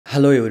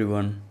Hello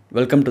everyone,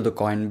 welcome to the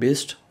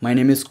Coinbeast. My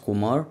name is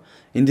Kumar.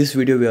 In this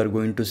video we are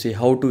going to see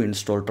how to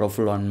install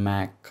Truffle on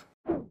Mac.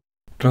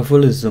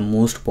 Truffle is the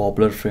most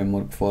popular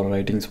framework for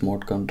writing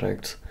smart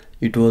contracts.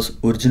 It was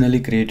originally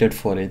created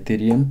for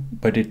Ethereum,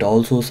 but it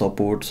also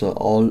supports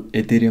all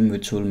Ethereum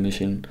virtual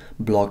machine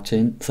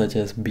blockchain such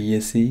as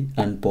BSC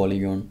and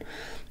Polygon.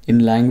 In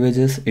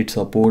languages it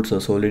supports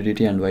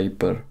Solidity and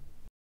Viper.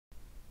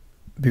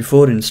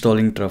 Before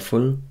installing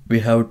Truffle,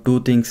 we have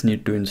two things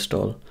need to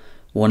install.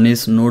 One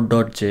is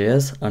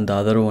node.js and the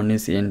other one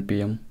is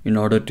npm in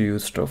order to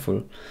use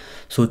Truffle.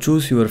 So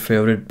choose your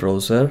favorite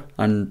browser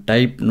and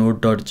type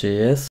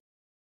node.js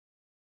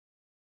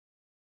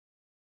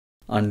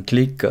and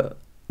click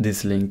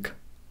this link.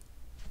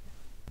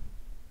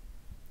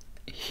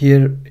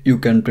 Here you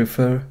can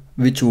prefer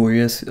which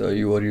OS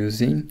you are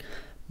using.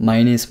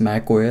 Mine is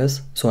Mac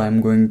OS, so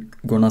I'm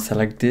gonna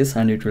select this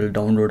and it will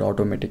download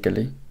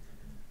automatically.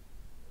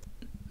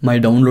 My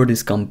download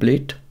is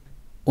complete.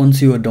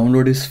 Once your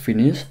download is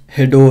finished,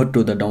 head over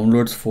to the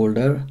downloads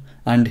folder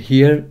and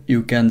here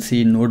you can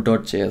see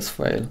node.js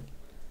file.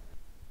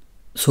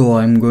 So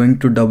I'm going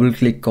to double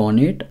click on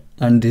it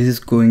and this is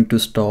going to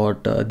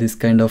start this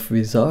kind of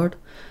wizard.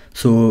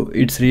 So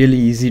it's really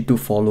easy to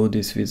follow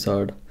this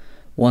wizard.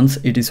 Once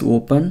it is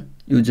open,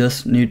 you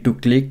just need to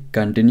click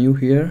continue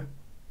here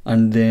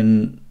and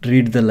then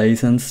read the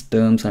license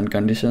terms and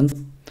conditions.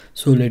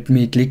 So let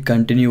me click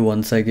continue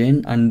once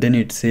again and then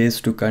it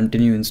says to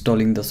continue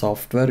installing the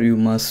software you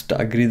must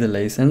agree the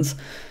license.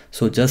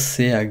 So just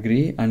say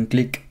agree and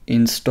click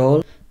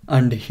install,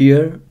 and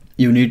here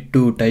you need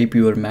to type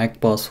your Mac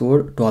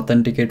password to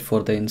authenticate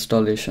for the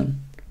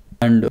installation.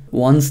 And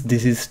once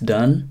this is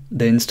done,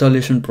 the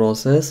installation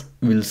process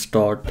will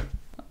start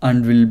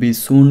and will be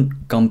soon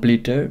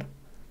completed.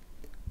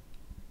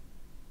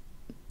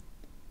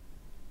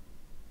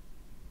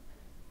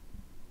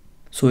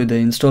 So the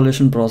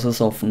installation process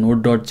of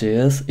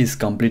node.js is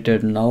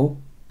completed now.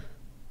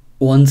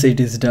 Once it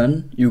is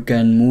done, you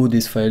can move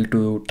this file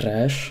to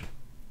trash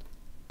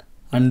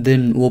and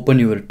then open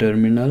your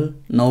terminal.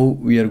 Now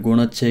we are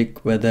gonna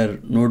check whether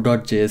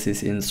node.js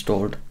is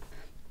installed.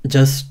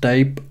 Just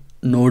type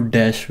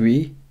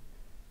node-v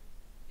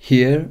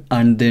here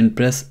and then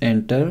press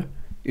enter.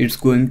 It's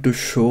going to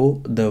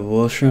show the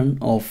version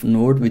of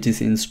node which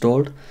is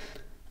installed.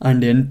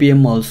 And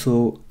npm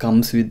also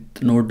comes with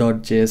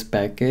node.js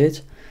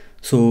package,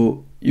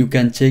 so you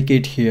can check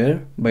it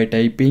here by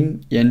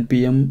typing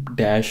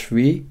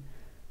npm-v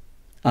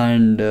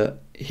and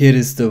here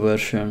is the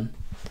version.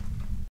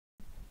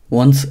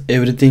 Once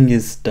everything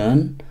is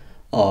done,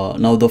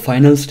 now the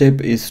final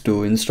step is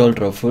to install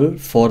Truffle.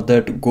 For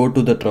that, go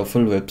to the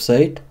Truffle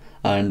website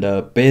and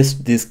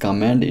paste this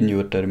command in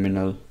your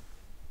terminal.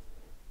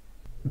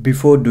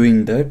 Before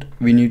doing that,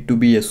 we need to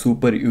be a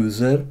super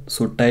user,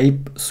 so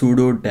type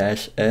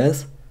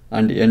sudo-s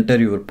and enter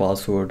your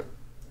password.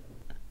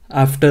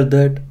 After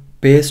that,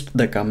 paste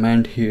the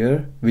command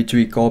here which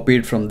we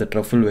copied from the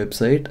Truffle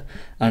website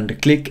and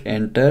click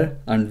enter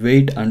and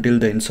wait until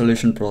the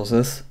installation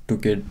process to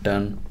get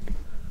done.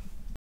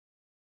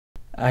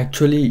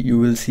 Actually, you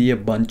will see a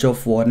bunch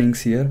of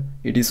warnings here.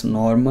 It is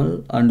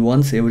normal, and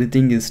once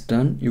everything is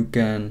done, you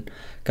can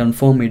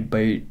confirm it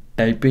by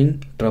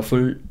typing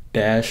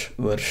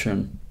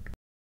Truffle-version.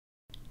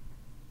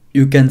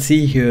 You can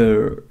see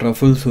here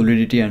Truffle,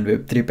 Solidity and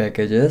Web3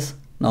 packages.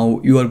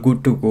 Now you are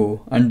good to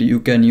go and you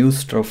can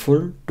use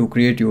Truffle to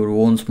create your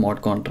own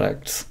smart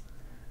contracts.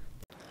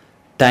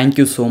 Thank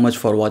you so much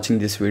for watching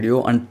this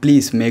video, and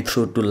please make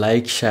sure to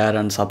like, share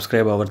and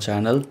subscribe our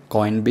channel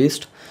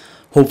Coinbeast.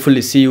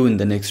 Hopefully see you in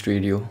the next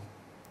video.